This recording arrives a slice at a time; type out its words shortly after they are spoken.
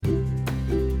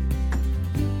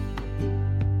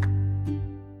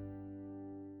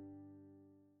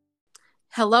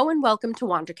Hello and welcome to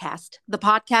Wandercast, the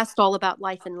podcast all about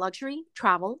life in luxury,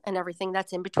 travel, and everything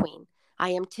that's in between. I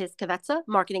am Tiz Kavetsa,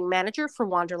 Marketing Manager for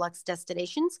Wanderlux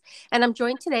Destinations, and I'm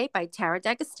joined today by Tara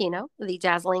D'Agostino, the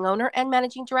dazzling owner and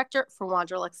Managing Director for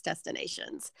Wanderlux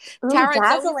Destinations. Ooh, Tara,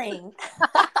 dazzling.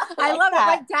 I love it, that.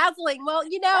 right? Dazzling. Well,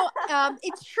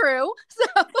 it's true.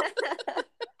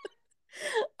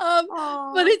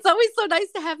 But it's always so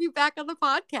nice to have you back on the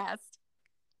podcast.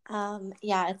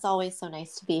 Yeah, it's always so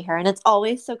nice to be here. And it's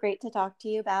always so great to talk to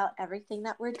you about everything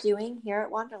that we're doing here at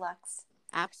Wanderlux.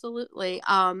 Absolutely.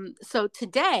 So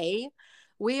today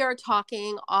we are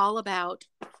talking all about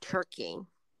Turkey.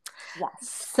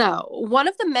 Yes. So one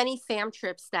of the many fam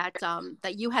trips that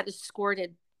you had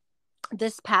escorted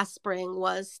this past spring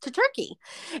was to Turkey,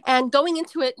 and going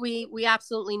into it, we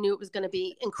absolutely knew it was going to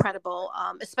be incredible,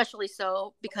 especially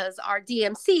so because our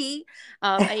DMC,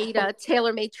 Aida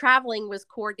TaylorMade Traveling, was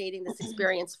coordinating this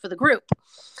experience for the group.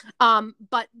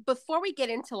 But before we get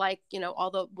into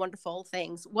all the wonderful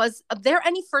things, was there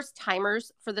any first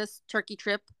timers for this Turkey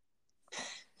trip?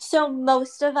 So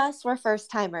most of us were first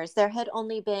timers. There had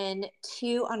only been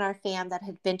two on our fam that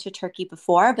had been to Turkey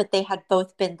before, but they had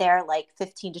both been there like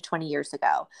 15 to 20 years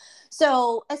ago.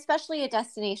 So especially a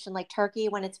destination like Turkey,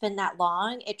 when it's been that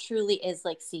long, it truly is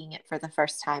like seeing it for the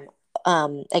first time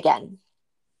again.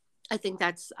 I think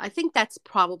that's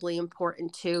probably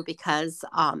important too, because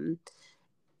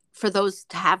for those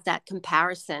to have that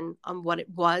comparison on what it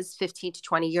was 15 to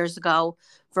 20 years ago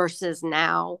versus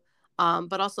now.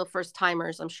 But also first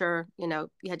timers, I'm sure, you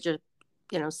had your,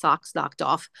 socks knocked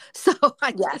off. So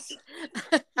Yes.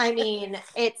 I mean,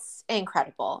 it's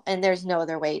incredible. And there's no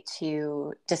other way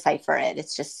to decipher it.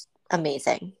 It's just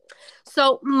amazing.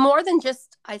 So more than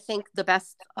just, I think the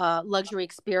best luxury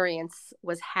experience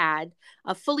was had,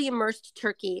 a fully immersed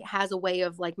Turkey has a way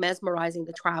of like mesmerizing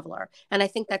the traveler. And I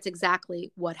think that's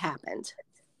exactly what happened.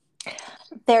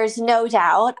 There's no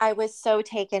doubt. I was so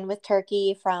taken with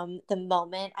Turkey from the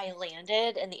moment I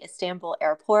landed in the Istanbul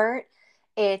airport.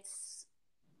 It's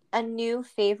a new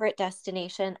favorite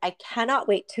destination. I cannot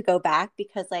wait to go back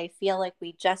because I feel like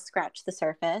we just scratched the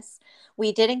surface.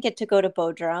 We didn't get to go to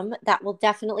Bodrum. That will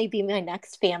definitely be my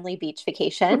next family beach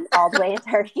vacation all the way in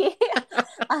Turkey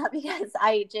because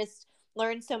I just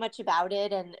learned so much about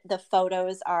it and the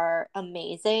photos are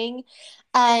amazing.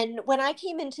 And when I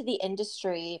came into the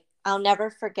industry, I'll never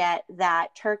forget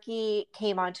that Turkey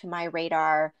came onto my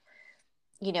radar,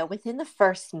 within the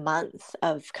first month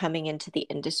of coming into the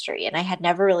industry. And I had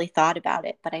never really thought about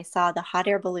it, but I saw the hot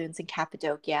air balloons in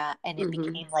Cappadocia and it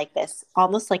became like this,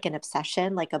 almost like an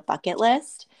obsession, like a bucket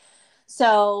list.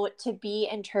 So to be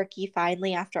in Turkey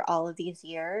finally after all of these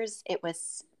years, it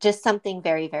was just something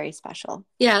very, very special.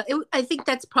 Yeah, I think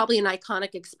that's probably an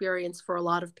iconic experience for a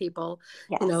lot of people.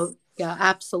 Yes. Yeah,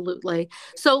 absolutely.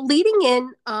 So leading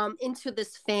into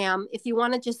this fam, if you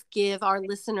want to just give our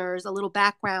listeners a little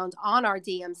background on our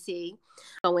DMC,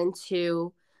 go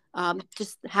into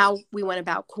just how we went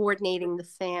about coordinating the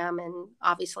fam and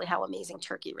obviously how amazing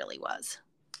Turkey really was.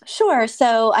 Sure.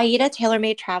 So Aida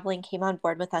TaylorMade Traveling came on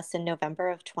board with us in November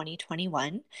of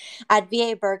 2021. At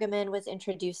VA Bergman was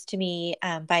introduced to me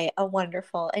by a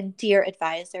wonderful and dear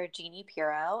advisor, Jeannie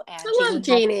Pirro. And I love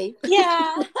Jeannie.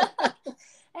 Yeah.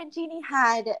 And Jeannie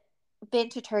had been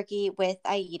to Turkey with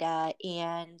Aida,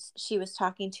 and she was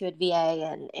talking to a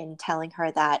VA and telling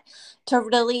her that to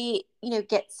really,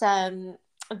 get some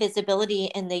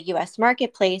visibility in the US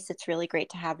marketplace, it's really great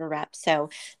to have a rep. So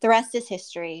the rest is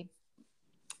history.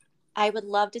 I would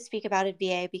love to speak about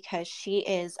VA because she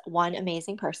is one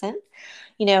amazing person.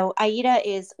 Aida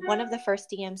is one of the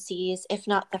first DMCs, if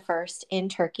not the first, in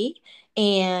Turkey,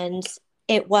 and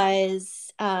it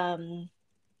was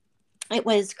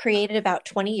created about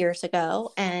 20 years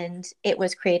ago, and it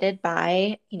was created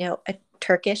by a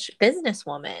Turkish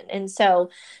businesswoman. And so,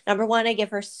 number one, I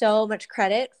give her so much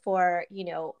credit for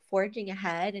forging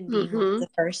ahead and being one of the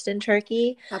first in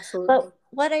Turkey. Absolutely. But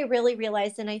what I really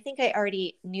realized, and I think I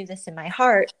already knew this in my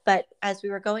heart, but as we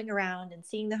were going around and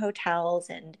seeing the hotels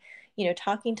and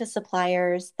talking to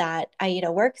suppliers that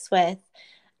Aida works with,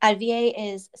 Adviye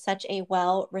is such a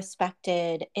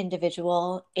well-respected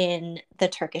individual in the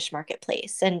Turkish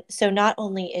marketplace. And so not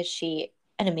only is she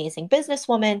an amazing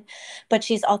businesswoman, but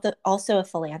she's also a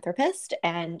philanthropist,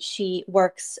 and she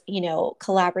works,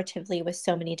 collaboratively with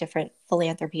so many different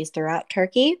philanthropies throughout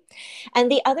Turkey.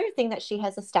 And the other thing that she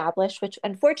has established, which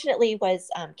unfortunately was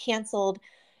canceled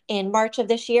in March of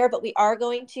this year, but we are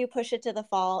going to push it to the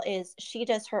fall, is she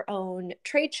does her own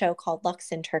trade show called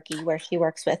Lux in Turkey, where she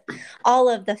works with all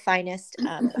of the finest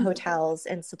hotels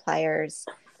and suppliers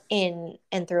in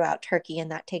and throughout Turkey. And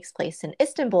that takes place in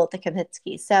Istanbul at the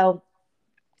Kapitski. So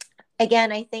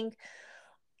again, I think,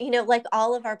 like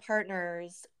all of our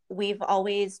partners, we've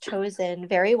always chosen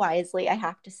very wisely, I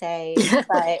have to say.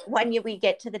 But when we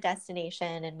get to the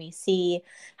destination and we see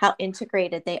how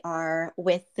integrated they are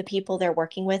with the people they're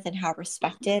working with and how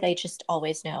respected, I just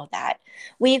always know that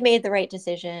we've made the right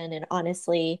decision. And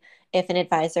honestly, if an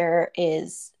advisor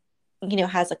has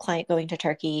a client going to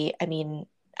Turkey, I mean,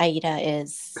 Aida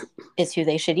is who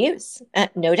they should use,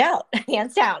 no doubt,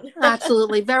 hands down.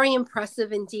 Absolutely. Very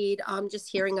impressive indeed.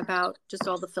 Just hearing about just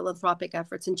all the philanthropic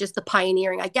efforts and just the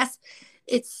pioneering. I guess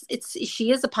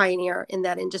she is a pioneer in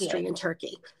that industry in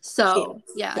Turkey. So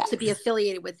yeah, to be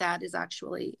affiliated with that is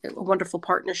actually a wonderful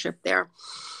partnership there.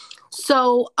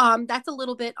 So that's a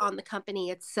little bit on the company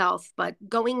itself, but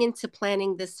going into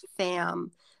planning this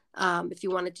FAM, if you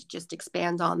wanted to just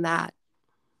expand on that.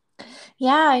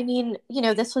 Yeah, I mean,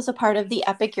 this was a part of the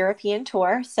Epic European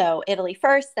tour. So Italy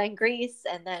first, then Greece,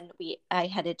 and then I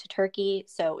headed to Turkey.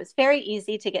 So it was very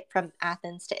easy to get from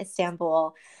Athens to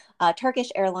Istanbul. Turkish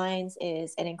Airlines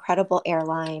is an incredible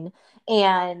airline.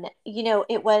 And,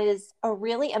 it was a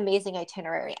really amazing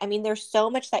itinerary. I mean, there's so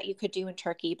much that you could do in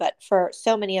Turkey, but for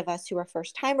so many of us who are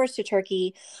first timers to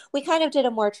Turkey, we kind of did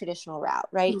a more traditional route,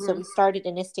 right? Mm-hmm. So we started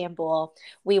in Istanbul,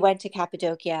 we went to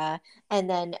Cappadocia, and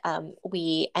then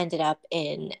we ended up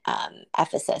in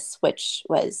Ephesus, which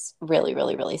was really,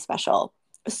 really, really special.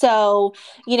 So,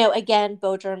 again,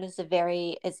 Bodrum is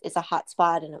a hot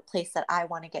spot and a place that I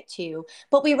want to get to.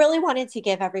 But we really wanted to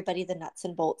give everybody the nuts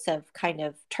and bolts of kind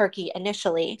of Turkey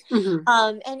initially.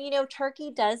 Mm-hmm. And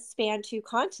Turkey does span 2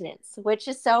 continents, which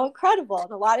is so incredible. And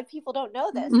a lot of people don't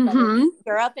know this, Mm-hmm. but it's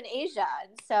Europe and Asia.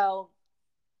 And so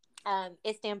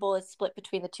Istanbul is split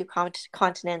between the 2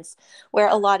 continents, where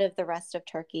a lot of the rest of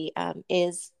Turkey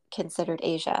is considered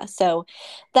Asia. So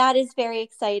that is very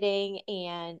exciting.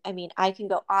 And I mean, I can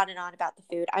go on and on about the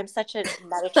food. I'm such a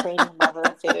Mediterranean lover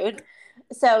of food.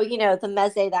 So, the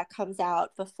meze that comes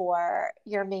out before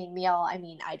your main meal, I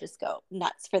mean, I just go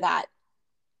nuts for that.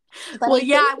 But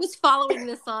I was following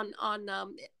this on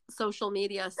social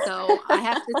media. So I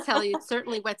have to tell you, it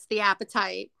certainly whets the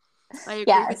appetite. I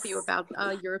agree with you about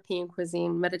European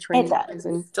cuisine, Mediterranean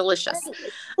cuisine. Delicious.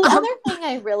 The other thing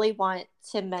I really want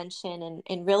to mention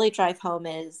and really drive home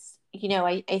is,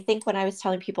 I think when I was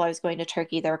telling people I was going to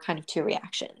Turkey, there were kind of 2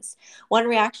 reactions. One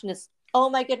reaction is, oh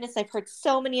my goodness, I've heard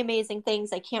so many amazing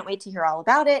things. I can't wait to hear all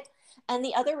about it. And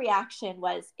the other reaction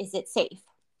was, is it safe?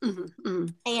 Mm-hmm, mm-hmm.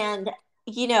 And,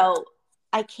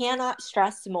 I cannot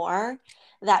stress more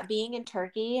that being in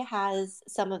Turkey has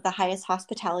some of the highest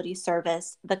hospitality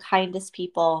service, the kindest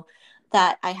people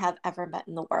that I have ever met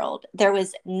in the world. There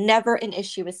was never an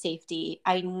issue with safety.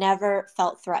 I never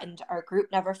felt threatened. Our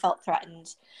group never felt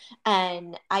threatened.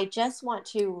 And I just want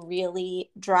to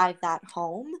really drive that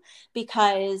home,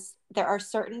 because there are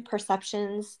certain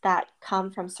perceptions that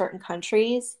come from certain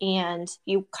countries and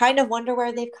you kind of wonder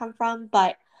where they've come from,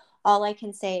 but all I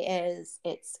can say is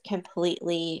it's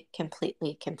completely,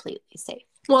 completely, completely safe.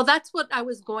 Well, that's what I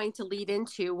was going to lead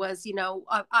into was,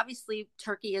 obviously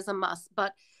Turkey is a must,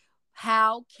 but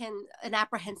how can an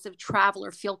apprehensive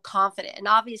traveler feel confident? And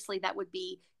obviously that would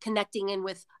be connecting in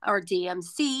with our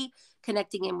DMC,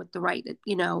 connecting in with the right,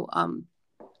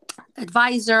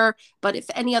 advisor. But if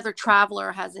any other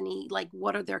traveler has any,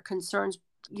 what are their concerns,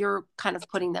 you're kind of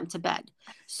putting them to bed.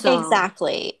 So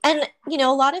exactly. And, a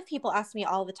lot of people ask me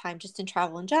all the time, just in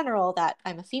travel in general, that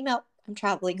I'm a female, I'm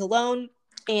traveling alone.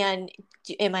 And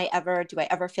do I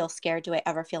ever feel scared? Do I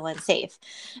ever feel unsafe?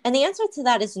 And the answer to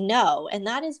that is no. And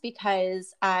that is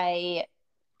because I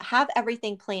have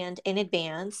everything planned in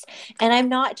advance and I'm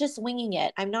not just winging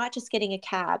it. I'm not just getting a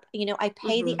cab. I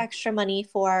pay the extra money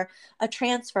for a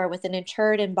transfer with an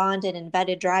insured and bonded and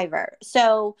vetted driver.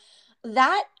 So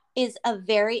that is a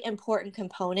very important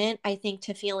component, I think,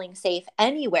 to feeling safe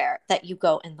anywhere that you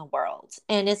go in the world.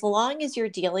 And as long as you're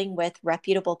dealing with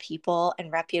reputable people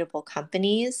and reputable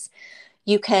companies,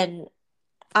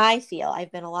 I feel,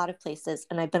 I've been a lot of places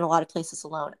and I've been a lot of places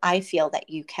alone. I feel that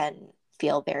you can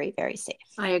feel very, very safe.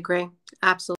 I agree.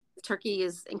 Absolutely. Turkey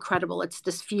is incredible. It's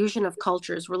this fusion of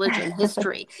cultures, religion,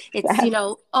 history. It's,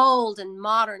 old and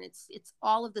modern. It's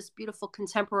all of this beautiful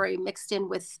contemporary mixed in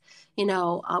with,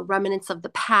 remnants of the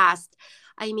past.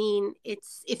 I mean,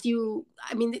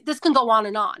 this can go on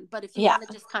and on, but if you want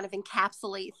to just kind of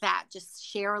encapsulate that, just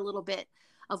share a little bit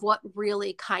of what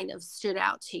really kind of stood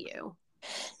out to you.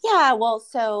 Yeah, well,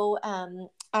 so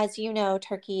as you know,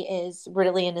 Turkey is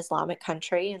really an Islamic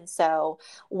country. And so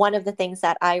one of the things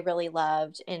that I really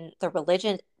loved in the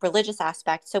religious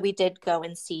aspect, so we did go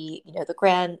and see, the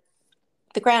Grand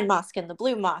the Grand Mosque and the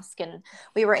Blue Mosque, and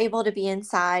we were able to be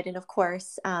inside. And of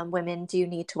course, women do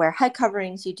need to wear head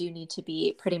coverings. You do need to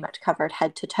be pretty much covered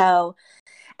head to toe.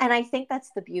 And I think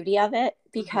that's the beauty of it,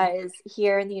 because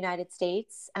here in the United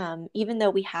States, even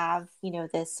though we have,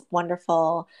 this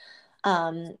wonderful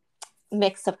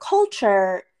mix of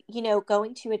culture,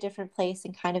 going to a different place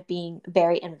and kind of being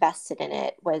very invested in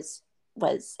it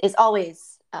is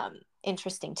always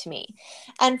interesting to me.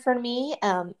 And for me,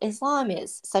 Islam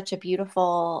is such a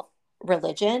beautiful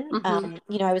religion.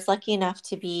 I was lucky enough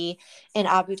to be in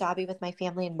Abu Dhabi with my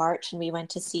family in March, and we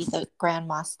went to see the Grand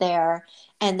Mosque there,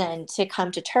 and then to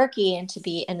come to Turkey and to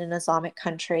be in an Islamic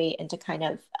country and to kind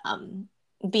of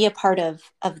be a part of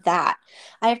that.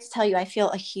 I have to tell you, I feel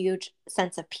a huge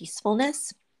sense of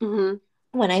peacefulness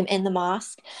when I'm in the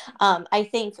mosque. I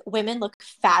think women look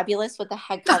fabulous with the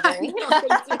head covering. I know,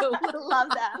 they do. Love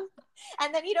them.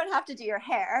 And then you don't have to do your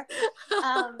hair.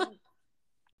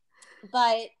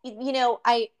 But,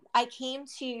 I came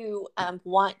to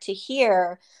want to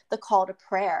hear the call to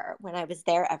prayer when I was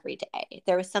there every day.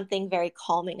 There was something very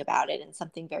calming about it and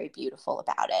something very beautiful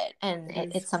about it.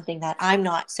 And it's something that I'm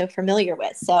not so familiar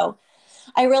with. So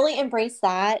I really embrace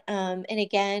that. And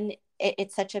again,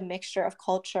 it's such a mixture of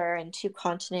culture and two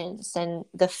continents and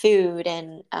the food.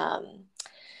 And,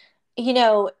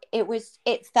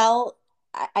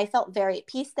 I felt very at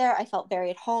peace there. I felt very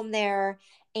at home there.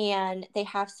 And they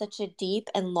have such a deep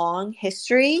and long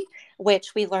history,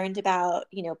 which we learned about,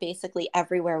 basically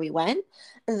everywhere we went,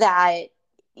 that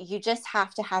you just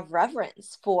have to have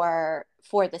reverence for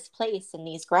this place and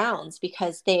these grounds,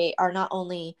 because they are not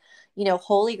only,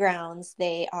 holy grounds,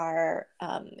 they are,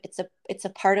 it's a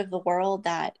part of the world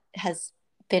that has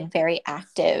been very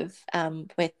active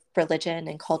with religion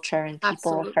and culture and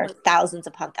people for thousands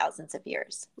upon thousands of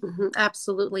years.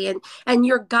 Absolutely. And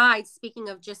your guide, speaking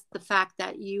of just the fact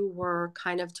that you were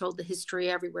kind of told the history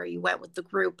everywhere you went with the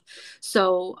group.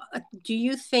 So do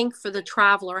you think for the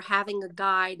traveler, having a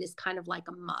guide is kind of like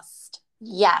a must?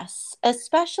 Yes,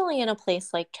 especially in a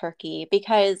place like Turkey,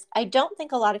 because I don't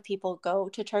think a lot of people go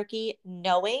to Turkey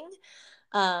knowing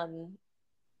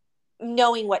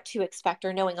what to expect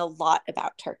or knowing a lot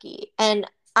about Turkey. And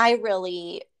I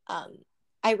really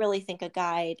think a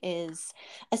guide is,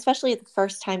 especially the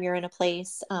first time you're in a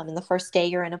place, and the first day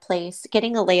you're in a place,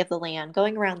 getting a lay of the land,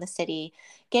 going around the city,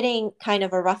 getting kind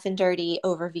of a rough and dirty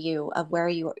overview of where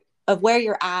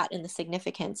you're at and the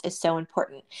significance is so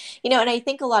important. And I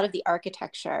think a lot of the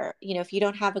architecture, if you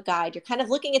don't have a guide, you're kind of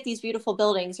looking at these beautiful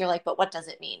buildings, you're like, but what does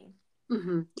it mean?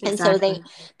 Exactly. And so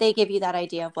they give you that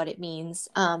idea of what it means.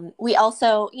 We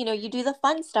also, you do the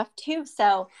fun stuff too.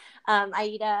 So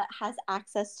Aida has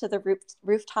access to the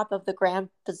rooftop of the Grand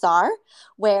Bazaar,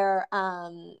 where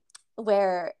a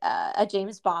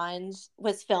James Bond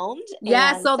was filmed.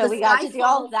 Yeah, and so we got to do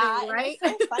all of that. Thing, right?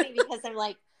 And it's so funny because I'm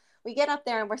like, we get up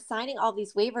there and we're signing all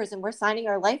these waivers and we're signing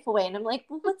our life away. And I'm like,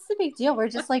 well, what's the big deal? We're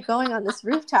just like going on this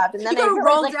rooftop. And then I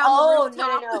realized, like, oh,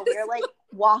 no. We're like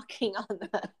walking on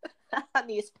on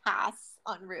these paths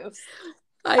on roofs.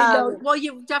 I know. Well,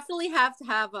 you definitely have to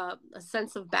have a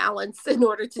sense of balance in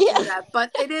order to do that.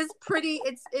 But it is pretty.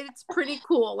 It's pretty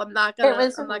cool. I'm not gonna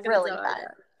really deny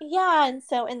that. Yeah,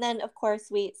 and then of course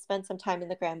we spent some time in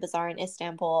the Grand Bazaar in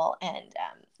Istanbul, and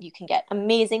you can get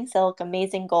amazing silk,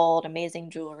 amazing gold, amazing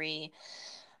jewelry,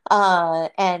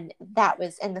 and that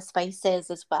was in the spices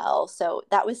as well. So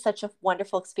that was such a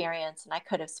wonderful experience, and I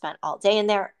could have spent all day in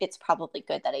there. It's probably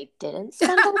good that I didn't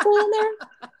spend all day in there.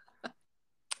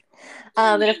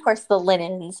 And of course the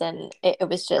linens, and it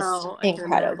was just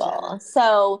incredible.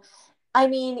 So I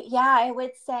mean, yeah, I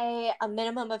would say a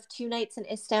minimum of 2 nights in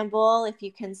Istanbul. If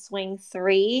you can swing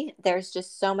 3, there's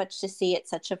just so much to see. It's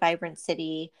such a vibrant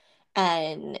city.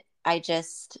 And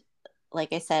like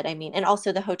I said, I mean, and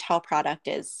also the hotel product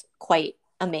is quite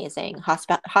amazing.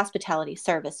 Hospitality,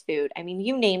 service, food. I mean,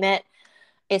 you name it,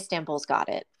 Istanbul's got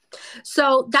it.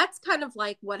 So that's kind of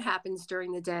like what happens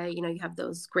during the day. You have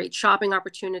those great shopping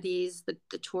opportunities, the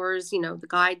tours, the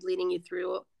guide leading you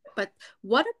through. But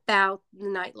what about the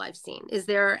nightlife scene? Is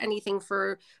there anything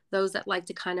for those that like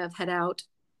to kind of head out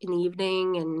in the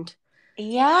evening? And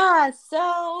yeah,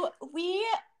 so we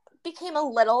became a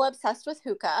little obsessed with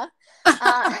hookah.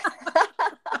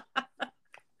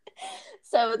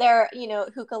 So there,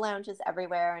 hookah lounges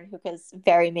everywhere, and hookah is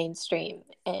very mainstream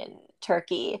in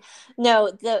Turkey.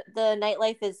 No, the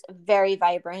nightlife is very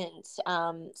vibrant.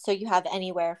 So you have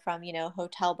anywhere from,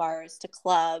 hotel bars to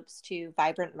clubs to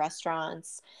vibrant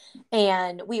restaurants.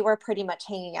 And we were pretty much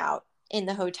hanging out in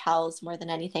the hotels more than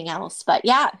anything else. But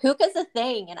yeah, hookah's a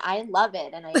thing, and I love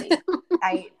it. And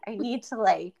I need to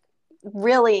like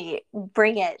really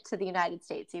bring it to the United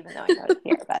States, even though I know it's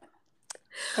here, but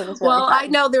It was really Well,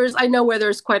 fun. I know where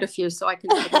there's quite a few, so I can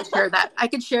share that. I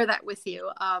can share that with you.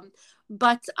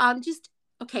 But just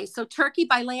okay. So Turkey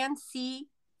by land, sea,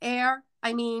 air.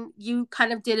 I mean, you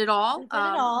kind of did it all. We did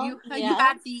it all. You had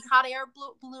Yes. the hot air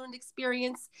balloon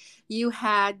experience. You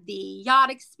had the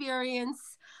yacht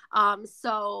experience.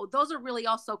 So those are really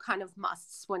also kind of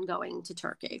musts when going to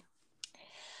Turkey.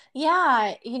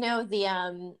 Yeah,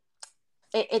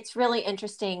 it's really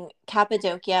interesting.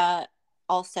 Cappadocia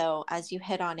also, as you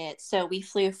hit on it. So we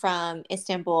flew from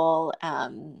Istanbul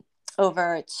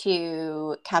over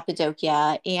to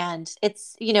Cappadocia, and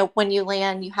it's, when you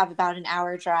land, you have about an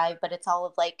hour drive, but it's all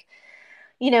of like,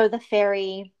 the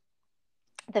fairy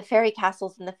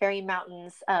castles and the fairy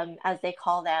mountains, as they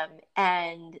call them.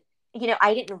 And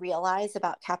I didn't realize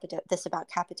about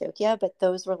Cappadocia, but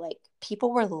those were like,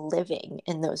 people were living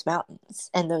in those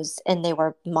mountains, and they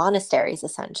were monasteries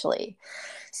essentially.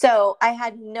 So I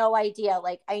had no idea.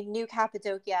 Like, I knew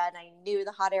Cappadocia, and I knew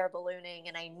the hot air ballooning,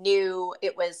 and I knew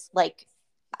it was like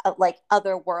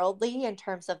otherworldly in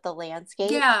terms of the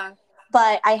landscape, Yeah.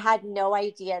 but I had no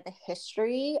idea the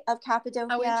history of How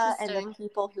Cappadocia and the interesting.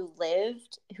 people who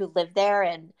lived there.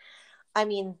 And I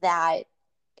mean, that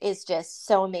is just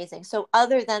so amazing. So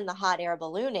other than the hot air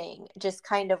ballooning, just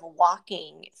kind of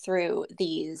walking through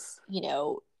these,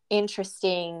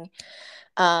 interesting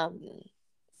um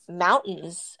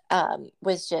mountains,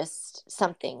 was just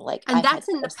something like I And had that's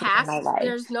in the never seen in my past. life.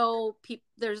 There's no people.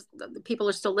 There's the people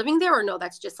are still living there, or no?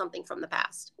 That's just something from the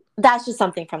past. That's just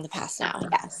something from the past now. Okay.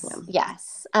 Yes. Yeah.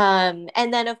 Yes.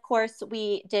 And then, of course,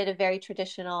 we did a very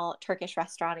traditional Turkish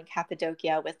restaurant in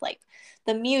Cappadocia with like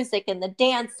the music and the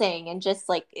dancing, and just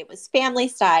like it was family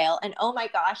style. And oh my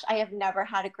gosh, I have never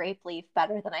had a grape leaf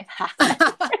better than I've had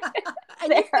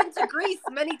And you've there. been to Greece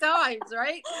many times,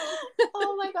 right?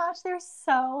 Oh my gosh, they're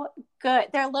so good.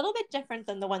 They're a little bit different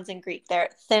than the ones in Greek. They're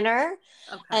thinner,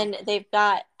 Okay. and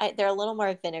they're a little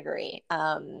more vinegary.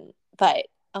 But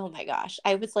oh my gosh,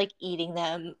 I was like eating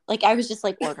them. Like, I was just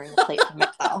like ordering a plate for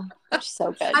myself. They're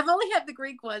so good. I've only had the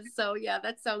Greek ones, so yeah,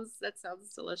 that sounds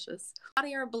delicious. Hot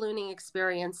air ballooning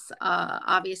experience,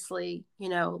 obviously,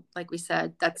 like we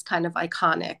said, that's kind of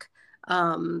iconic.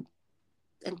 Um,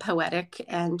 and poetic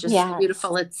and just Yes.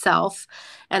 beautiful itself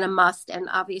and a must. And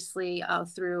obviously,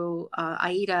 through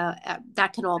AIDA,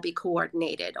 that can all be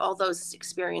coordinated. All those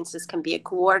experiences can be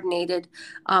coordinated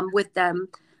with them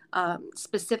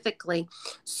specifically.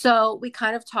 So we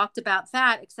kind of talked about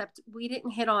that, except we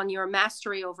didn't hit on your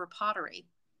mastery over pottery.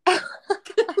 So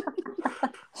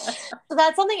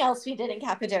that's something else we did in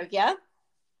Cappadocia.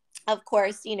 Of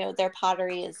course, their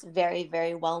pottery is very,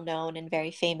 very well known and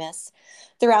very famous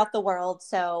throughout the world.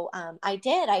 So I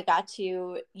got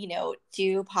to,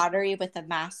 do pottery with a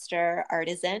master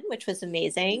artisan, which was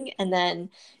amazing. And then,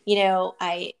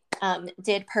 I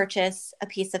did purchase a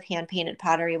piece of hand painted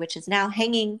pottery, which is now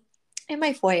hanging in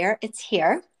my foyer. It's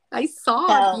here. I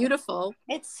saw So beautiful.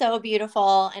 it's so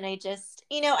beautiful. And I just,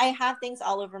 I have things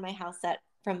all over my house that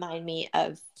remind me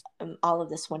of all of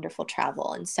this wonderful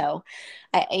travel. And so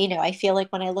I feel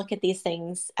like when I look at these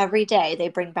things every day, they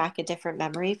bring back a different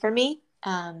memory for me.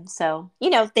 So,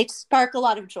 they spark a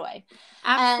lot of joy.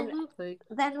 And Absolutely.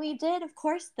 then we did, of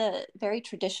course, the very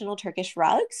traditional Turkish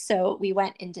rugs. So we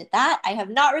went and did that. I have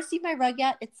not received my rug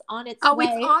yet. It's on its Oh,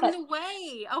 it's way, on but the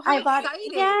way. Oh, I how bought, yeah,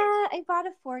 exciting. I bought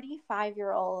a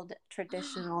 45-year-old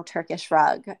traditional Turkish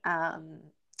rug.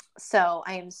 So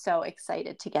I am so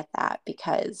excited to get that,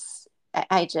 because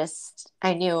I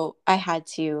knew I had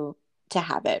to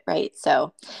have it, right?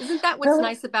 So Isn't that what's really,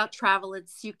 nice about travel?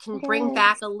 It's you can it bring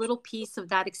back is. a little piece of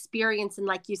that experience. And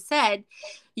like you said,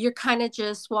 you're kind of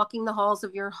just walking the halls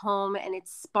of your home and it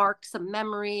sparks a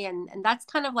memory. And that's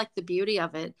kind of like the beauty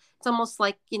of it. It's almost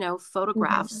like,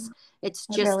 photographs. Mhm. It's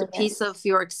It just a really piece is. of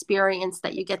your experience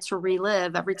that you get to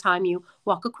relive every time you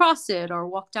walk across it or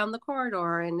walk down the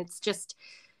corridor. And it's just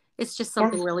Yeah,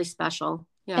 something really special.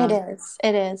 it Yeah. is.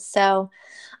 It is. So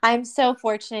I'm so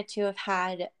fortunate to have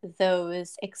had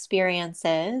those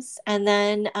experiences. And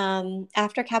then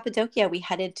after Cappadocia, we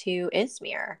headed to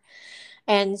Izmir.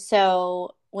 And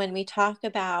so when we talk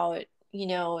about,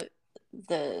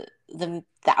 the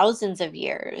thousands of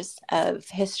years of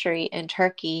history in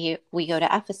Turkey, we go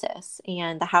to Ephesus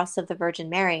and the House of the Virgin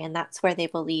Mary, and that's where they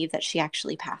believe that she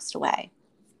actually passed away.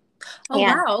 Oh,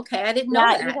 And wow. Okay. I didn't know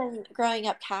yeah, that. even growing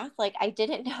up Catholic, I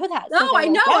didn't know that. No, So they're I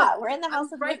like, know. yeah, we're in the House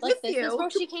I'm of the right Virgin. Like, with this is you. where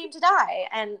she came to die.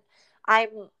 And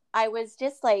I was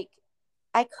just like,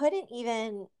 I couldn't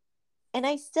even, and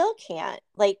I still can't,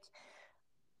 like,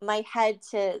 my head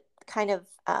to kind of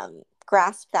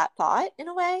grasp that thought in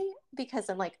a way, because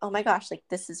I'm like, oh my gosh, like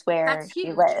this is where That's he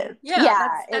huge. lived.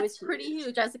 Yeah, It was pretty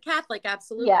huge as a Catholic,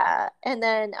 absolutely. Yeah. And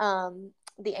then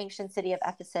the ancient city of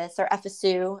Ephesus, or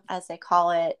Ephesu as they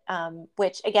call it,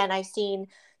 which again, I've seen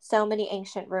so many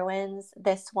ancient ruins.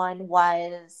 This one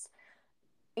was,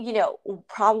 you know,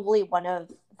 probably one of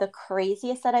the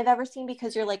craziest that I've ever seen,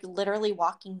 because you're like literally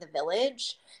walking the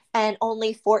village and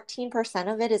only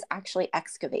 14% of it is actually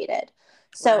excavated.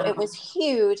 So Wow. It was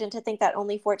huge. And to think that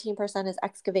only 14% is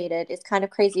excavated is kind of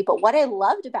crazy. But what I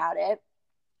loved about it,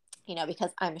 you know,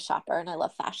 because I'm a shopper and I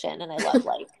love fashion and I love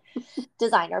like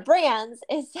designer brands,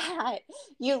 is that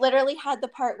you literally had the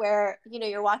part where, you know,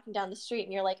 you're walking down the street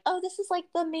and you're like, oh, this is like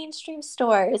the mainstream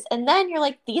stores. And then you're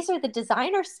like, these are the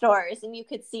designer stores. And you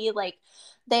could see like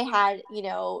they had, you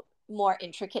know, more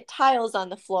intricate tiles on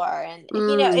the floor. And,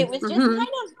 you know, it was just kind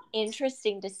of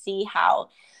interesting to see how,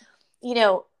 you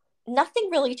know, nothing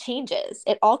really changes.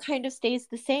 It all kind of stays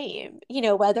the same, you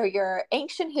know, whether you're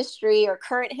ancient history or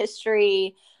current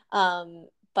history.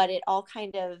 But it all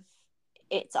kind of,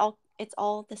 it's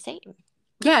all the same.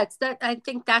 Yeah, it's that. I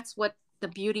think that's what the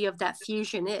beauty of that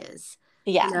fusion is.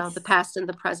 Yes. You know, the past and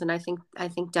the present. I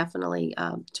think definitely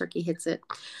Turkey hits it.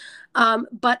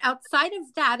 But outside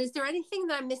of that, is there anything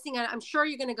that I'm missing? I'm sure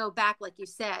you're going to go back, like you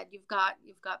said. You've got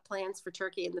plans for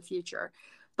Turkey in the future.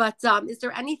 But is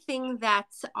there anything that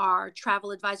our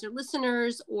travel advisor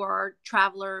listeners or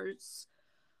travelers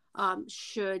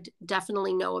should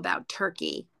definitely know about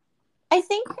Turkey? I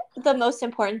think the most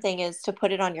important thing is to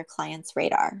put it on your client's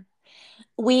radar.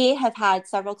 We have had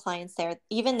several clients there,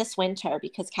 even this winter,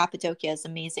 because Cappadocia is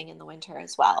amazing in the winter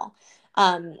as well.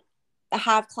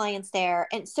 Have clients there.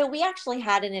 And so we actually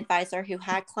had an advisor who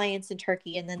had clients in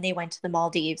Turkey, and then they went to the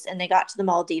Maldives, and they got to the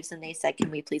Maldives and they said, can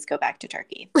we please go back to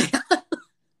Turkey?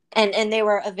 and they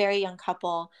were a very young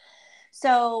couple.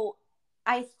 So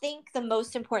I think the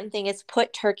most important thing is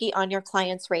put Turkey on your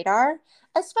client's radar,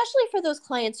 especially for those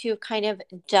clients who have kind of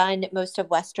done most of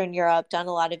Western Europe, done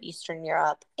a lot of Eastern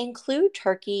Europe. Include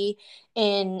Turkey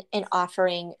in an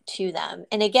offering to them.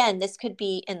 And again, this could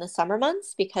be in the summer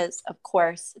months because, of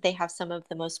course, they have some of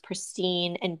the most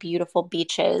pristine and beautiful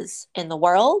beaches in the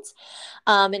world.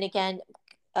 And again,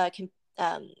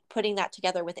 putting that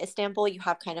together with Istanbul, you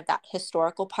have kind of that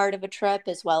historical part of a trip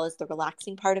as well as the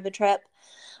relaxing part of a trip.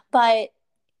 But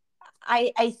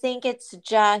I think it's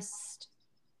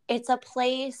a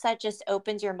place that just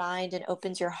opens your mind and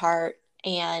opens your heart.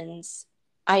 And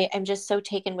I am just so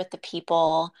taken with the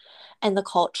people and the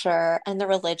culture and the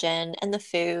religion and the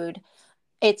food.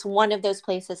 It's one of those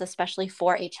places, especially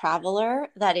for a traveler,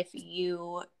 that if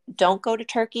you don't go to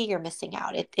Turkey, you're missing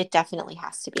out. It definitely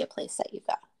has to be a place that you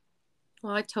go.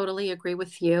 Well, I totally agree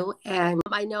with you. And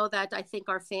I know that I think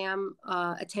our FAM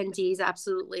attendees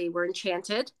absolutely were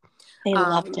enchanted. They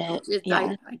loved it.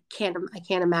 Yeah. I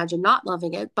can't imagine not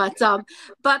loving it. But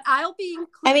I'll be including.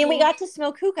 I mean, we got to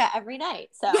smoke hookah every night.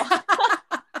 So.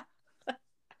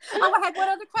 Oh, I had one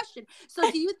other question. So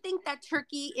do you think that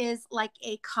Turkey is like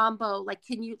a combo? Like,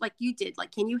 can you, like you did,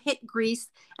 like, can you hit Greece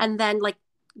and then like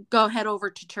go head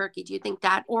over to Turkey? Do you think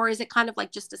that, or is it kind of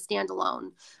like just a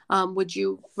standalone? Would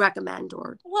you recommend,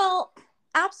 or? Well,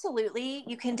 absolutely.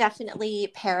 You can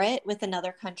definitely pair it with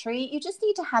another country. You just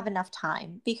need to have enough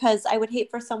time, because I would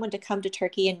hate for someone to come to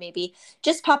Turkey and maybe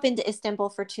just pop into Istanbul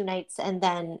for 2 nights and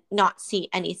then not see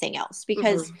anything else,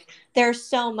 because there's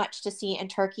so much to see in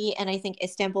Turkey. And I think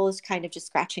Istanbul is kind of just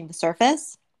scratching the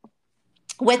surface.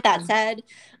 With that said,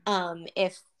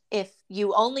 if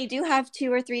you only do have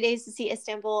 2 or 3 days to see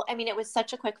Istanbul, I mean, it was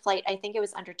such a quick flight. I think it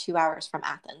was under 2 hours from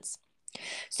Athens.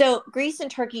 So Greece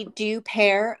and Turkey do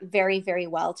pair very, very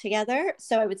well together.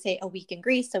 So I would say a week in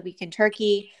Greece, a week in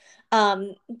Turkey.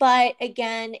 But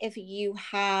again, if you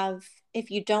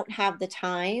don't have the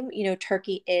time, you know,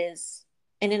 Turkey is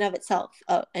in and of itself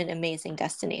an amazing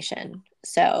destination.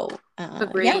 So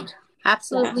Agreed. Yeah.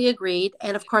 Absolutely agreed.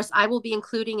 And of course, I will be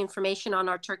including information on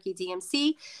our Turkey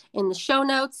DMC in the show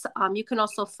notes. You can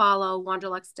also follow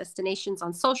Wanderlux Destinations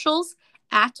on socials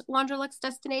at Wanderlux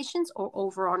Destinations, or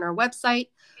over on our website,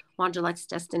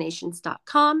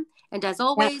 wanderluxdestinations.com. And as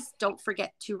always, don't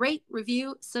forget to rate,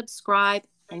 review, subscribe.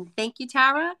 And thank you,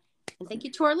 Tara. And thank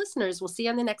you to our listeners. We'll see you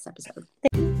on the next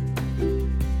episode.